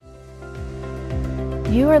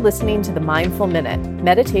You are listening to the Mindful Minute,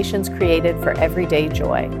 meditations created for everyday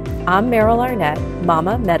joy. I'm Meryl Arnett,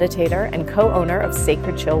 mama, meditator, and co-owner of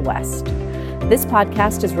Sacred Chill West. This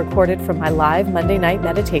podcast is recorded from my live Monday night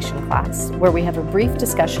meditation class, where we have a brief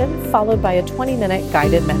discussion followed by a 20-minute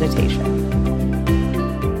guided meditation.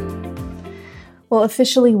 Well,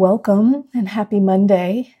 officially welcome and happy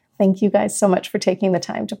Monday. Thank you guys so much for taking the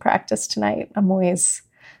time to practice tonight. I'm always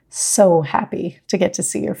so happy to get to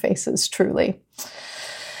see your faces, truly.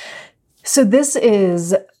 So this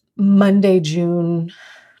is Monday, June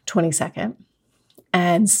 22nd,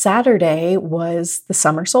 and Saturday was the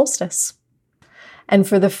summer solstice. And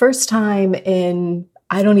for the first time in,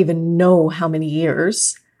 I don't even know how many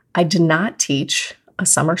years, I did not teach a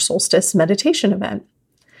summer solstice meditation event.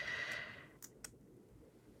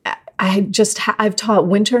 I've taught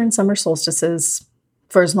winter and summer solstices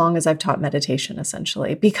for as long as I've taught meditation,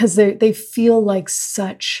 essentially, because they feel like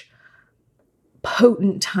such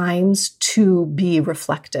potent times to be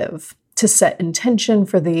reflective, to set intention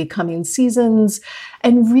for the coming seasons,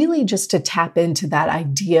 and really just to tap into that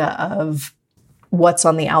idea of what's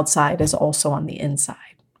on the outside is also on the inside,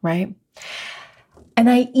 right? And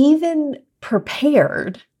I even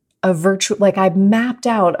prepared I mapped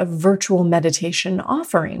out a virtual meditation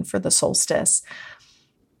offering for the solstice,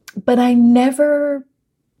 but I never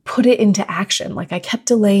put it into action. Like I kept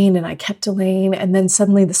delaying, and then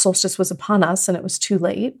suddenly the solstice was upon us and it was too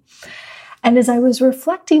late. And as I was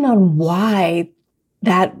reflecting on why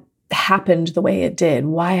that happened the way it did,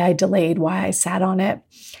 why I delayed, why I sat on it,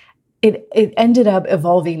 it ended up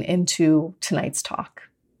evolving into tonight's talk,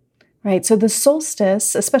 right? So the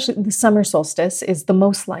solstice, especially the summer solstice, is the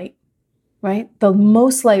most light, right? The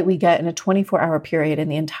most light we get in a 24-hour period in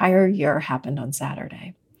the entire year happened on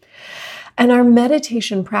Saturday. And our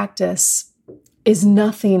meditation practice is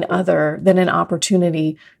nothing other than an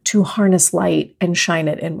opportunity to harness light and shine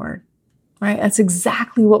it inward, right? That's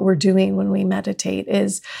exactly what we're doing when we meditate,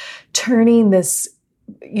 is turning this,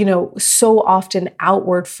 so often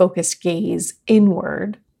outward focused gaze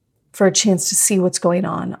inward for a chance to see what's going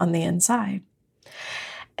on the inside.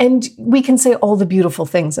 And we can say all the beautiful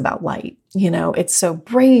things about light. It's so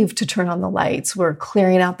brave to turn on the lights. We're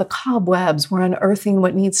clearing out the cobwebs. We're unearthing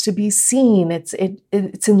what needs to be seen. It's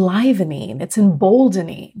enlivening. It's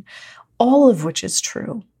emboldening, all of which is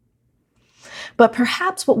true. But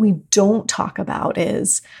perhaps what we don't talk about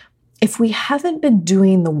is if we haven't been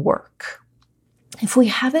doing the work, if we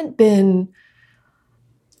haven't been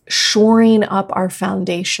shoring up our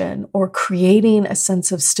foundation or creating a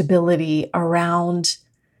sense of stability around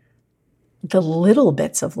the little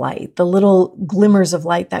bits of light, the little glimmers of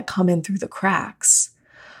light that come in through the cracks,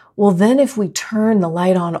 well, then if we turn the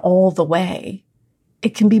light on all the way,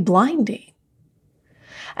 it can be blinding.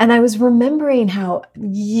 And I was remembering how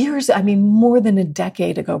more than a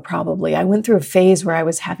decade ago, probably, I went through a phase where I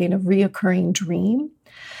was having a reoccurring dream.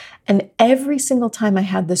 And every single time I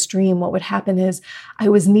had this dream, what would happen is I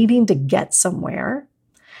was needing to get somewhere,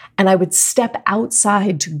 and I would step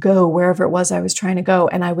outside to go wherever it was I was trying to go,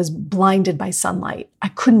 and I was blinded by sunlight. I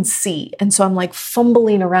couldn't see. And so I'm like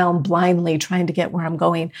fumbling around blindly trying to get where I'm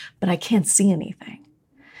going, but I can't see anything.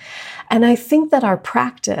 And I think that our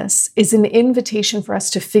practice is an invitation for us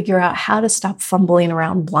to figure out how to stop fumbling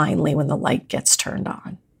around blindly when the light gets turned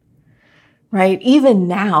on. Right? Even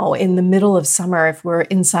now in the middle of summer, if we're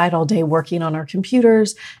inside all day working on our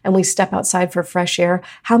computers and we step outside for fresh air,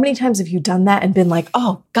 how many times have you done that and been like,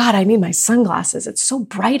 oh God, I need my sunglasses. It's so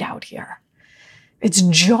bright out here. It's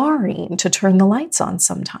jarring to turn the lights on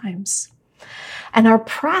sometimes. And our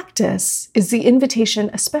practice is the invitation,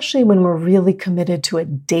 especially when we're really committed to a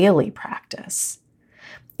daily practice.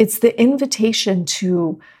 It's the invitation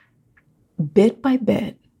to bit by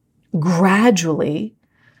bit, gradually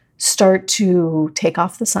start to take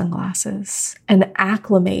off the sunglasses and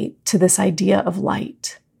acclimate to this idea of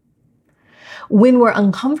light. When we're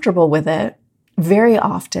uncomfortable with it, very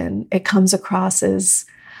often it comes across as,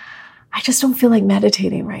 I just don't feel like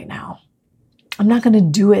meditating right now. I'm not going to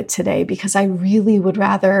do it today because I really would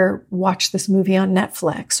rather watch this movie on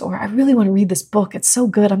Netflix, or I really want to read this book. It's so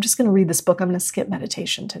good. I'm just going to read this book. I'm going to skip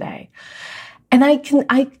meditation today. And I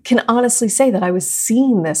can honestly say that I was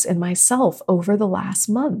seeing this in myself over the last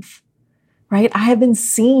month, right? I have been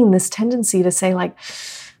seeing this tendency to say, like,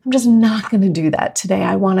 I'm just not going to do that today.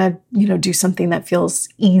 I want to, do something that feels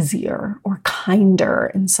easier or kinder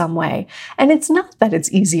in some way. And it's not that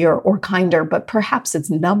it's easier or kinder, but perhaps it's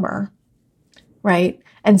number, right?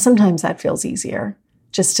 And sometimes that feels easier,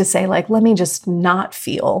 just to say, like, let me just not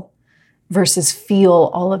feel versus feel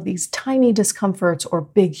all of these tiny discomforts or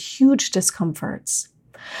big, huge discomforts.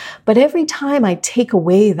 But every time I take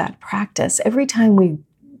away that practice, every time we,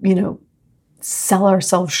 sell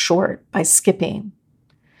ourselves short by skipping,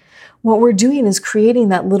 what we're doing is creating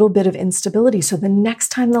that little bit of instability. So the next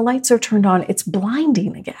time the lights are turned on, it's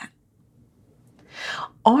blinding again.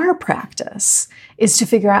 Our practice is to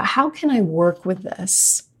figure out, how can I work with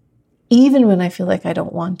this even when I feel like I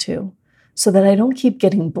don't want to, so that I don't keep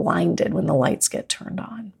getting blinded when the lights get turned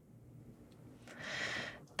on.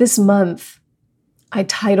 This month, I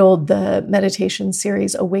titled the meditation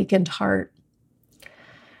series Awakened Heart.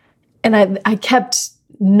 And I kept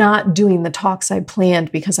not doing the talks I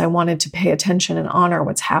planned because I wanted to pay attention and honor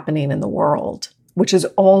what's happening in the world, which is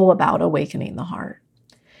all about awakening the heart.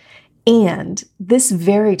 And this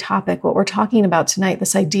very topic, what we're talking about tonight,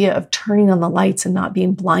 this idea of turning on the lights and not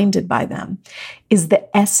being blinded by them, is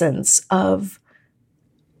the essence of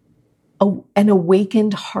an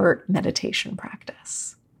awakened heart meditation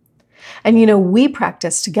practice. And, we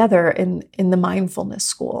practice together in the mindfulness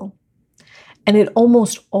school. And it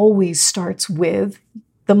almost always starts with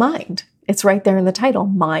the mind. It's right there in the title,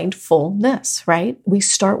 mindfulness, right? We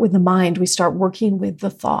start with the mind. We start working with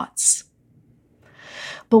the thoughts.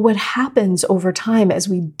 But what happens over time as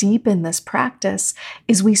we deepen this practice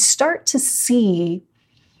is we start to see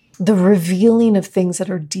the revealing of things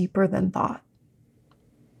that are deeper than thought.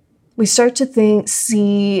 We start to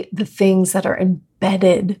see the things that are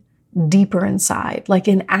embedded deeper inside, like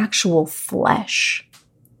in actual flesh.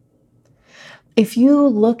 If you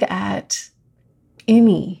look at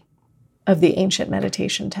any of the ancient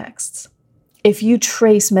meditation texts, if you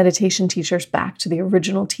trace meditation teachers back to the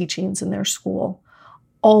original teachings in their school,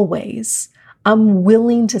 always, I'm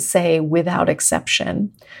willing to say without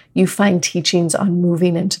exception, you find teachings on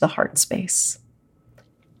moving into the heart space.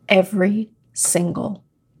 Every single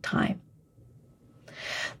time.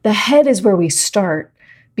 The head is where we start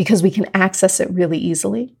because we can access it really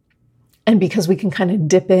easily, and because we can kind of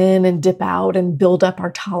dip in and dip out and build up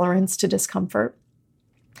our tolerance to discomfort.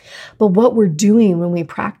 But what we're doing when we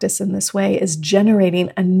practice in this way is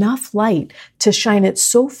generating enough light to shine it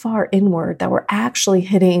so far inward that we're actually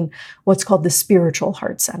hitting what's called the spiritual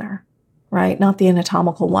heart center, right? Not the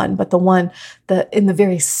anatomical one, but the one in the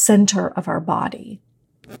very center of our body.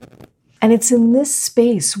 And it's in this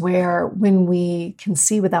space where, when we can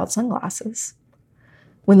see without sunglasses,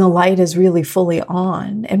 when the light is really fully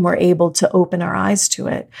on and we're able to open our eyes to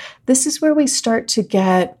it, this is where we start to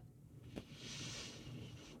get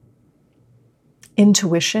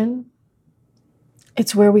intuition.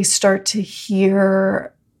 It's where we start to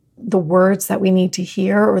hear the words that we need to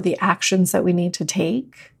hear or the actions that we need to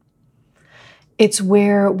take. It's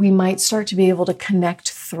where we might start to be able to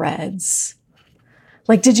connect threads.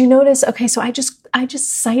 Like, did you notice? Okay, so I just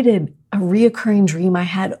cited a reoccurring dream I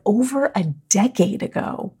had over a decade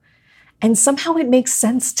ago, and somehow it makes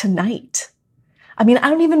sense tonight. I mean, I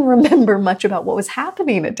don't even remember much about what was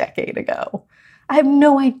happening a decade ago. I have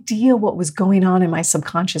no idea what was going on in my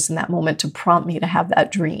subconscious in that moment to prompt me to have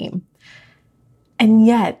that dream. And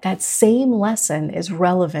yet that same lesson is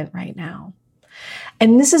relevant right now.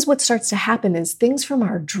 And this is what starts to happen, is things from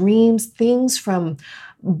our dreams, things from,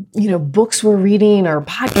 books we're reading or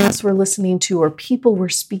podcasts we're listening to or people we're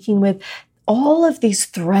speaking with, all of these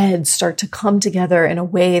threads start to come together in a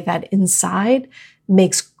way that inside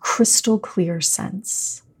makes crystal clear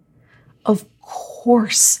sense. Of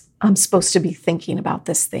course, I'm supposed to be thinking about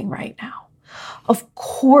this thing right now. Of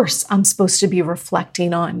course, I'm supposed to be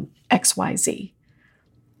reflecting on XYZ.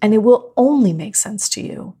 And it will only make sense to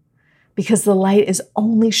you because the light is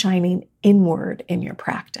only shining inward in your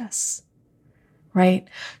practice, right?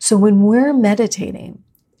 So when we're meditating,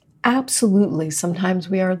 absolutely, sometimes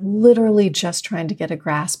we are literally just trying to get a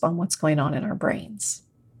grasp on what's going on in our brains.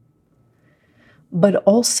 But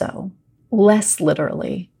also, less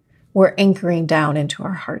literally, we're anchoring down into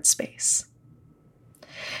our heart space.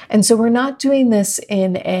 And so we're not doing this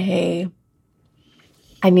in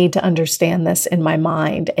I need to understand this in my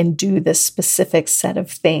mind and do this specific set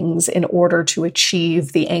of things in order to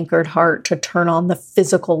achieve the anchored heart, to turn on the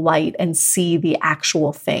physical light and see the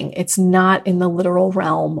actual thing. It's not in the literal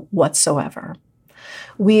realm whatsoever.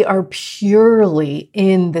 We are purely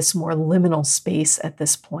in this more liminal space at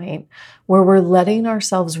this point, where we're letting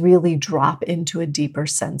ourselves really drop into a deeper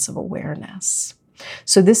sense of awareness.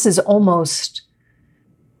 So this is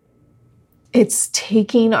it's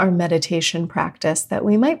taking our meditation practice that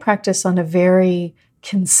we might practice on a very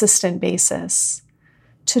consistent basis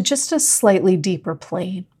to just a slightly deeper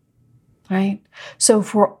plane, right? So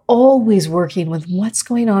if we're always working with what's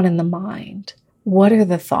going on in the mind, what are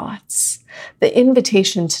the thoughts? The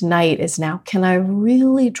invitation tonight is now, can I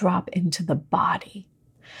really drop into the body?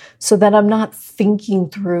 so that I'm not thinking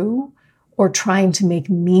through or trying to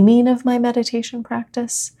make meaning of my meditation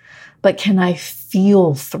practice, but can I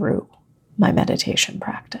feel through my meditation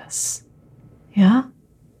practice? Yeah?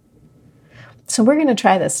 So we're going to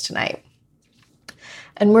try this tonight.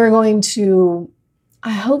 And we're going to,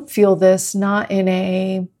 I hope, feel this not in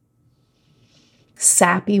a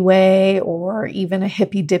sappy way or even a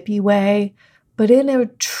hippy-dippy way, but in a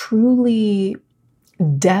truly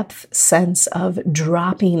depth sense of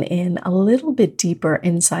dropping in a little bit deeper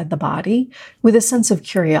inside the body with a sense of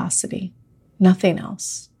curiosity. Nothing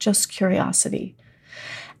else, just curiosity.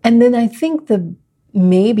 And then I think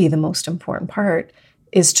maybe the most important part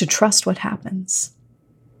is to trust what happens.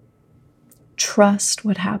 Trust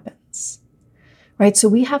what happens, right? So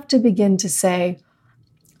we have to begin to say,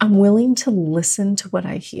 I'm willing to listen to what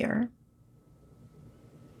I hear.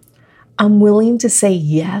 I'm willing to say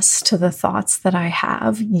yes to the thoughts that I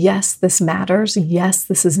have. Yes, this matters. Yes,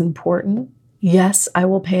 this is important. Yes, I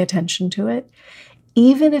will pay attention to it.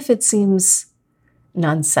 Even if it seems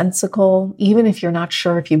nonsensical, even if you're not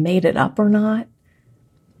sure if you made it up or not,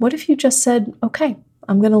 what if you just said, okay,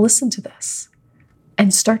 I'm going to listen to this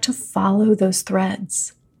and start to follow those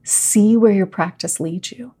threads. See where your practice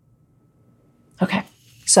leads you. Okay,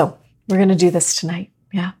 so we're going to do this tonight.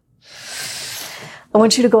 Yeah. I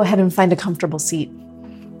want you to go ahead and find a comfortable seat.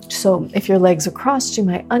 So if your legs are crossed, you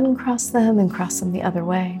might uncross them and cross them the other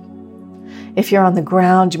way. If you're on the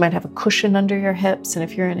ground, you might have a cushion under your hips. And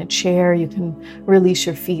if you're in a chair, you can release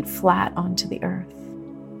your feet flat onto the earth.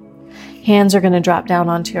 Hands are going to drop down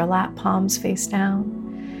onto your lap, palms face down.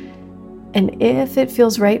 And if it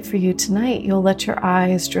feels right for you tonight, you'll let your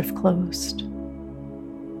eyes drift closed.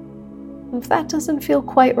 If that doesn't feel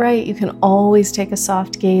quite right, you can always take a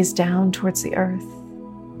soft gaze down towards the earth.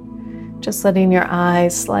 Just letting your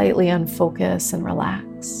eyes slightly unfocus and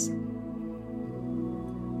relax.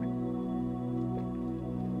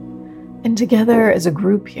 And together as a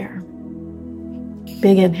group here,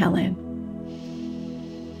 big inhale in.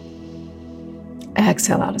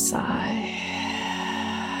 Exhale out a sigh.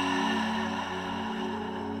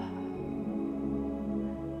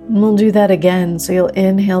 And we'll do that again, so you'll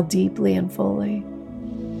inhale deeply and fully.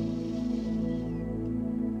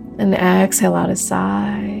 And exhale out a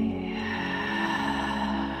sigh.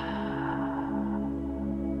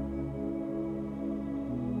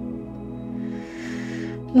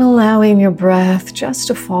 And allowing your breath just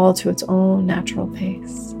to fall to its own natural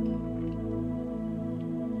pace.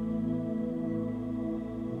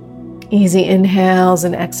 Easy inhales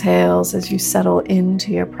and exhales as you settle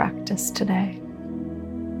into your practice today.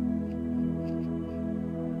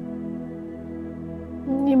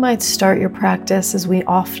 You might start your practice, as we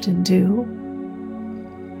often do,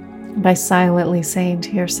 by silently saying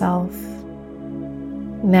to yourself,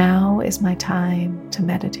 now is my time to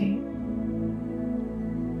meditate.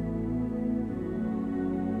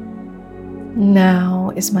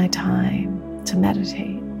 Now is my time to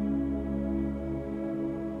meditate.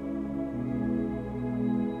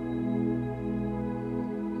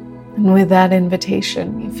 And with that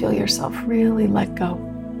invitation, you feel yourself really let go.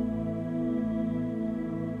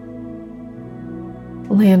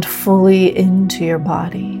 Land fully into your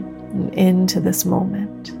body and into this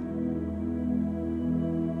moment.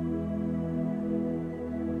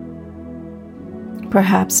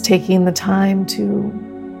 Perhaps taking the time to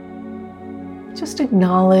just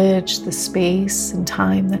acknowledge the space and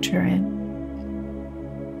time that you're in.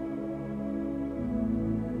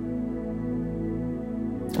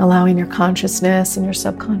 Allowing your consciousness and your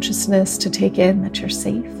subconsciousness to take in that you're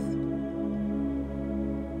safe,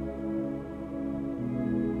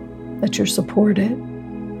 that you're supported,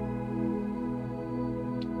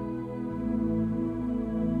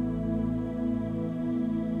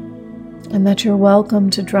 and that you're welcome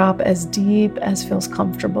to drop as deep as feels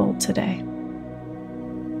comfortable today.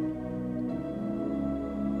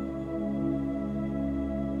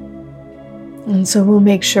 And so we'll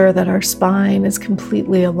make sure that our spine is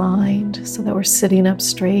completely aligned so that we're sitting up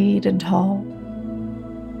straight and tall.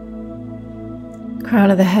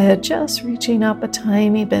 Crown of the head just reaching up a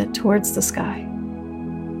tiny bit towards the sky.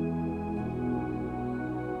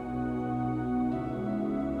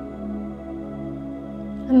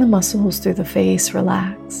 And the muscles through the face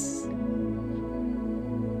relax.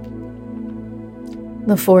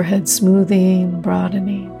 The forehead smoothing,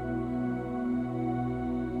 broadening.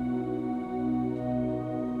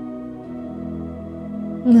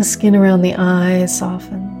 And the skin around the eyes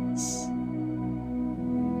softens.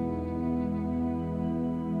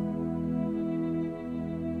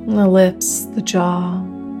 And the lips, the jaw,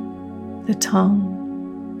 the tongue.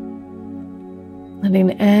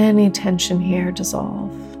 Letting any tension here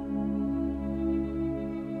dissolve.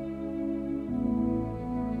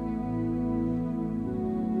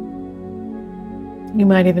 You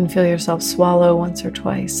might even feel yourself swallow once or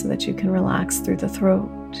twice so that you can relax through the throat.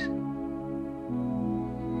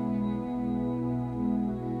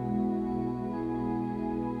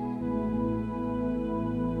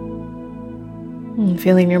 And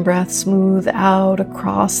feeling your breath smooth out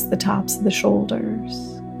across the tops of the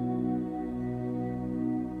shoulders.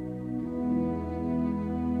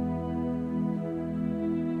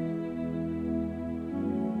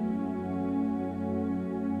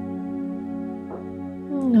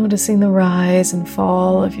 Noticing the rise and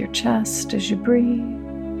fall of your chest as you breathe.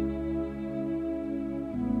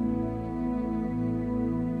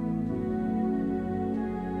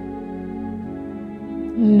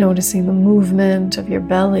 Noticing the movement of your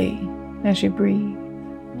belly as you breathe.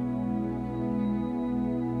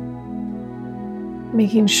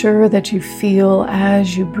 Making sure that you feel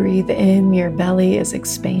as you breathe in, your belly is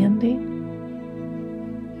expanding.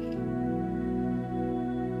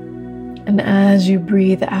 And as you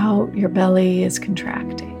breathe out, your belly is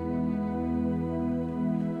contracting.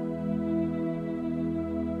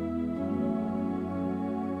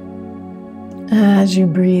 As you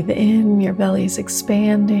breathe in, your belly is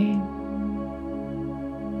expanding.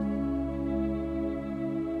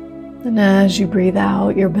 And as you breathe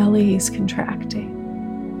out, your belly is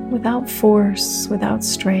contracting without force, without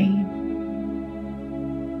strain.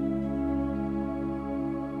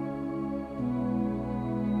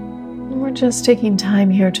 And we're just taking time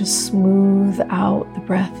here to smooth out the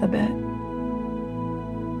breath a bit.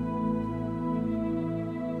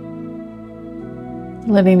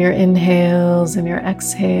 Letting your inhales and your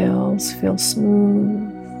exhales feel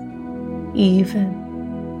smooth, even.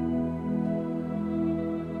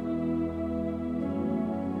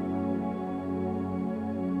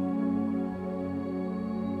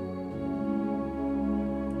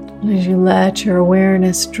 And as you let your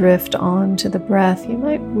awareness drift onto the breath, you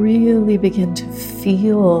might really begin to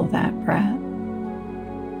feel that breath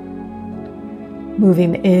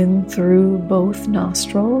moving in through both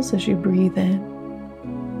nostrils as you breathe in,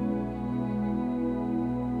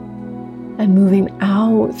 and moving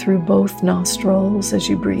out through both nostrils as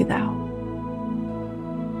you breathe out.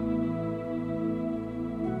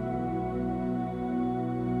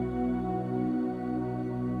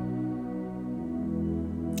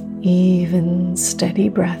 Even, steady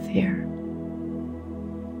breath here.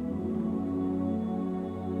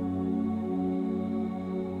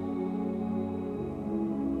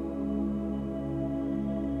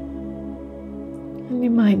 And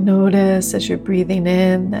you might notice as you're breathing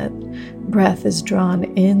in that breath is drawn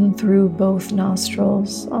in through both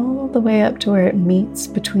nostrils, all the way up to where it meets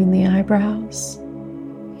between the eyebrows.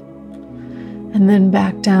 And then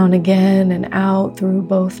back down again and out through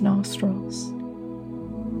both nostrils.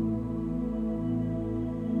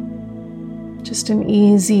 Just an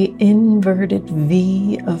easy inverted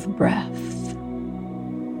V of breath.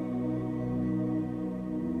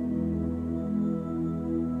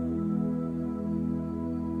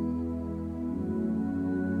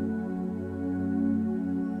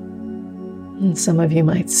 And some of you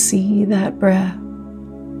might see that breath.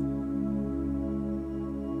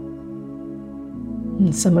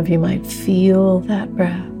 And some of you might feel that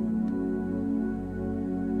breath.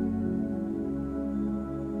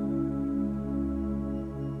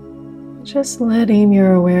 Just letting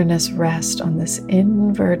your awareness rest on this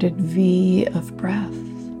inverted V of breath.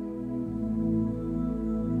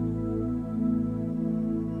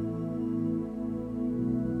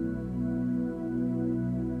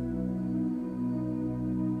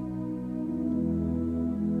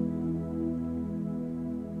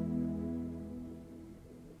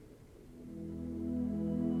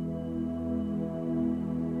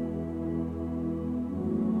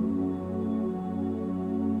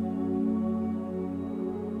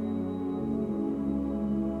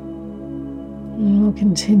 And we'll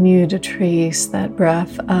continue to trace that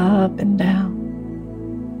breath up and down.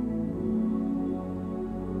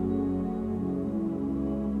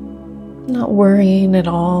 Not worrying at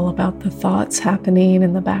all about the thoughts happening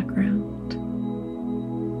in the background.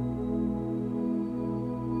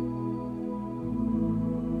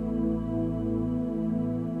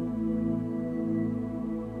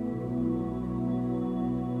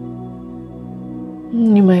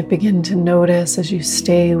 You might begin to notice as you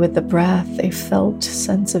stay with the breath a felt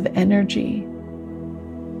sense of energy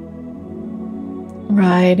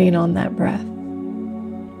riding on that breath.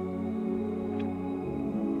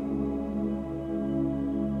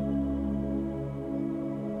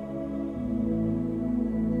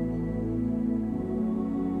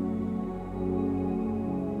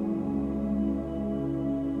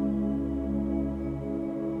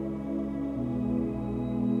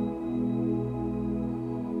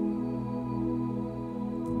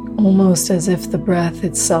 almost as if the breath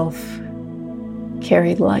itself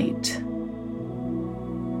carried light.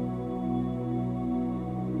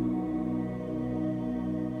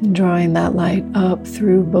 Drawing that light up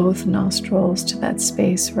through both nostrils to that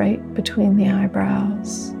space right between the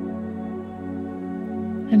eyebrows,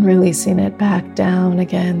 and releasing it back down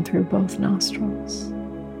again through both nostrils.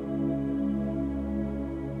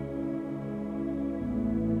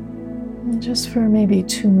 And just for maybe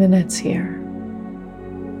 2 minutes here,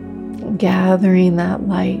 gathering that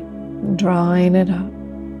light, drawing it up,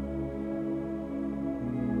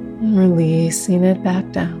 and releasing it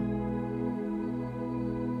back down.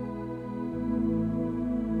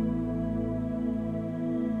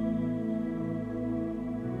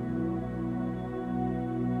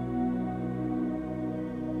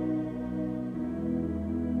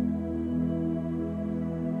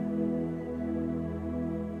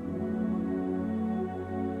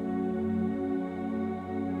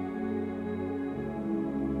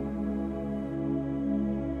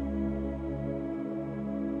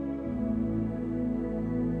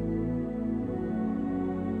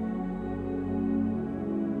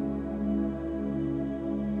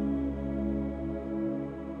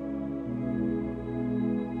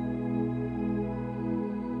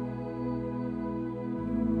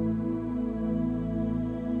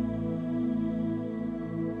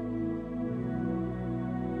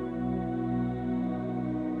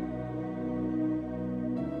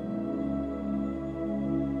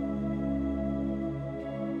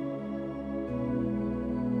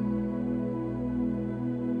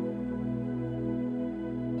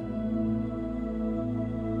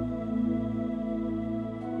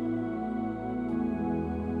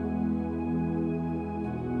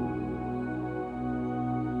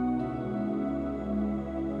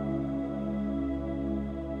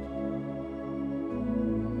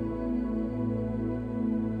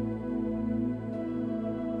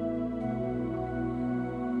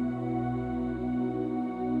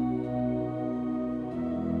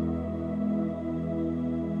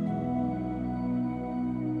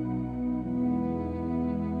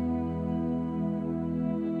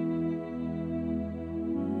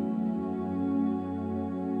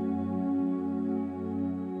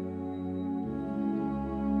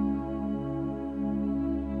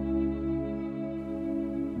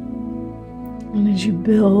 And as you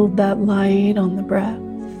build that light on the breath,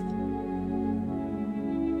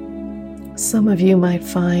 some of you might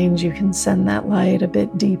find you can send that light a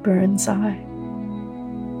bit deeper inside.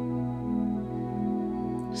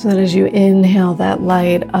 So that as you inhale that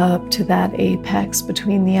light up to that apex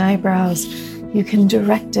between the eyebrows, you can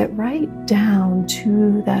direct it right down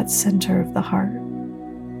to that center of the heart.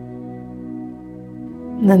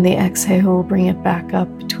 And then the exhale, bring it back up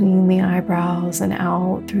between the eyebrows and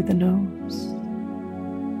out through the nose.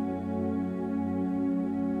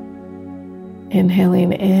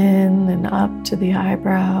 Inhaling in and up to the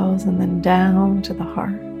eyebrows and then down to the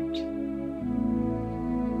heart.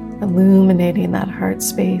 Illuminating that heart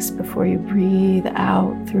space before you breathe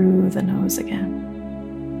out through the nose again.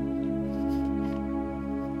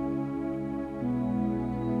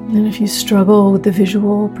 And if you struggle with the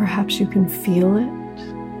visual, perhaps you can feel it.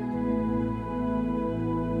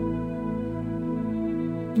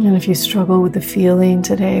 And if you struggle with the feeling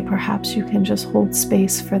today, perhaps you can just hold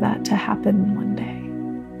space for that to happen one day.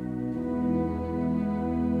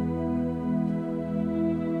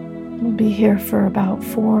 We'll be here for about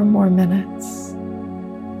 4 more minutes.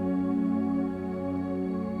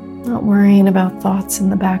 Not worrying about thoughts in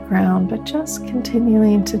the background, but just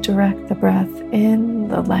continuing to direct the breath in,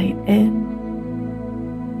 the light in.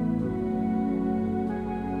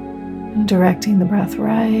 And directing the breath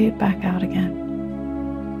right back out again.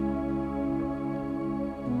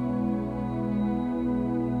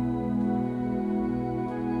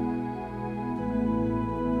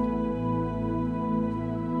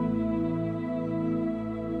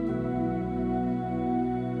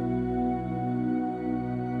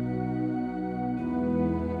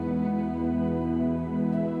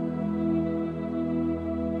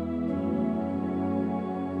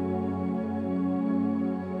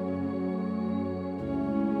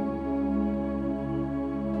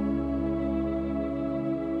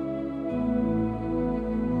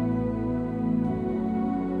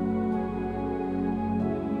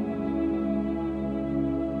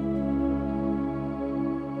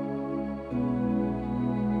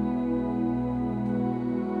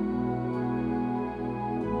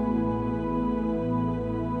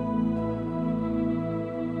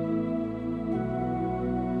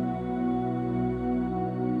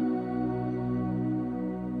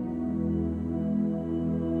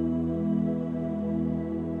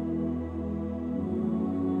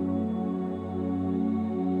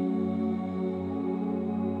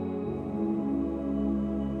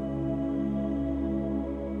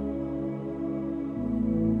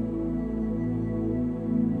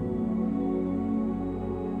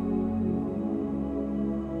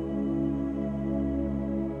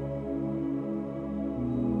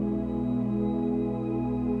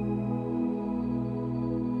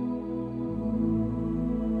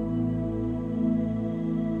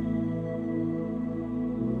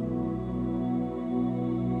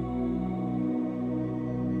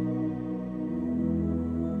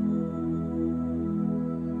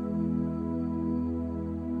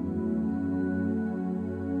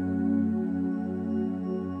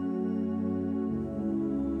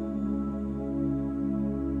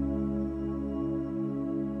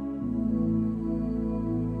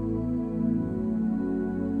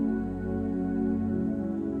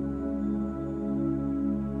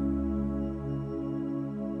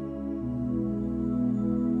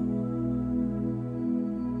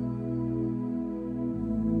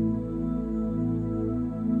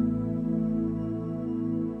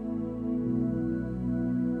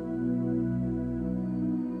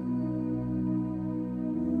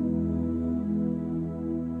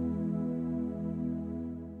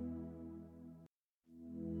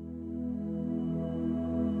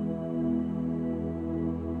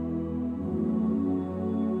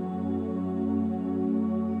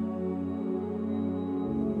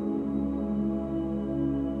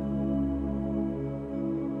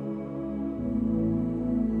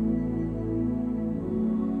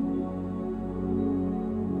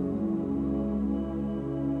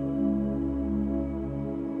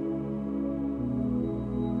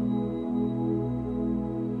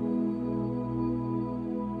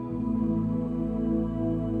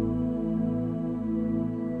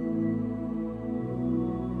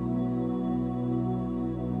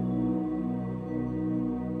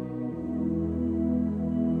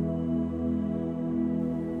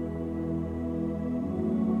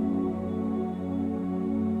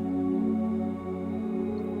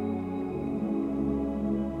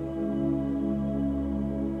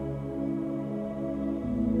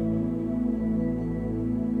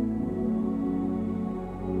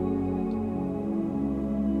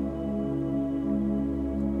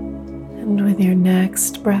 And with your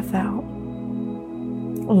next breath out,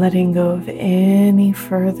 letting go of any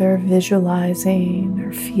further visualizing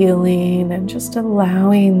or feeling and just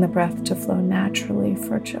allowing the breath to flow naturally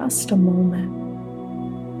for just a moment.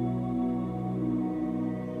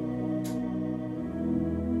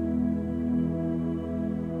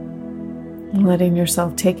 Letting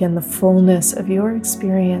yourself take in the fullness of your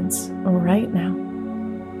experience right now.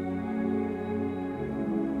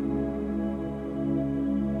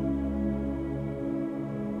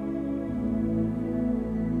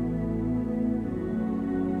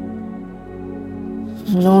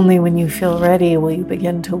 And only when you feel ready will you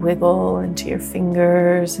begin to wiggle into your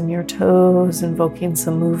fingers and your toes, invoking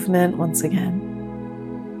some movement once again.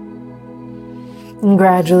 And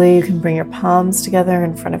gradually you can bring your palms together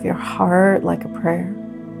in front of your heart like a prayer.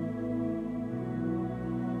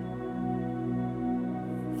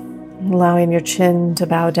 Allowing your chin to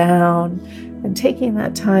bow down and taking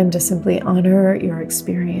that time to simply honor your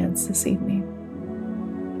experience this evening.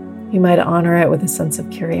 You might honor it with a sense of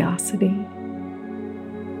curiosity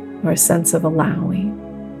or a sense of allowing,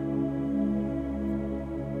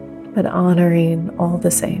 but honoring all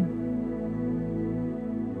the same.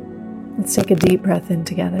 Let's take a deep breath in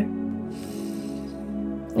together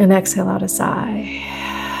and exhale out a sigh.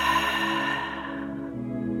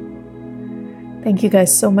 Thank you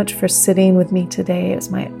guys so much for sitting with me today. It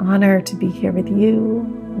was my honor to be here with you.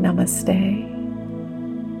 Namaste.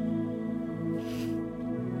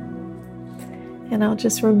 And I'll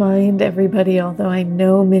just remind everybody, although I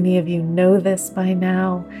know many of you know this by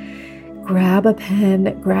now, grab a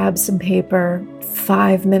pen, grab some paper,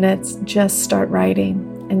 5 minutes, just start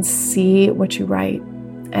writing and see what you write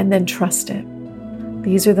and then trust it.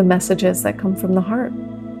 These are the messages that come from the heart.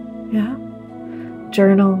 Yeah.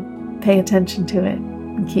 Journal, pay attention to it,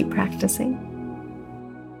 and keep practicing.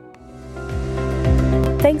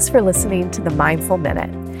 Thanks for listening to the Mindful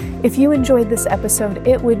Minute. If you enjoyed this episode,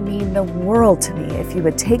 it would mean the world to me if you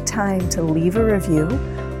would take time to leave a review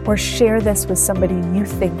or share this with somebody you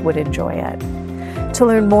think would enjoy it. To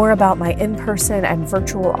learn more about my in-person and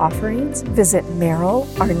virtual offerings, visit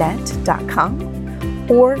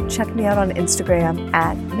merylarnett.com or check me out on Instagram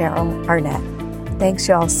 @MerylArnett. Thanks,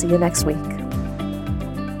 y'all. See you next week.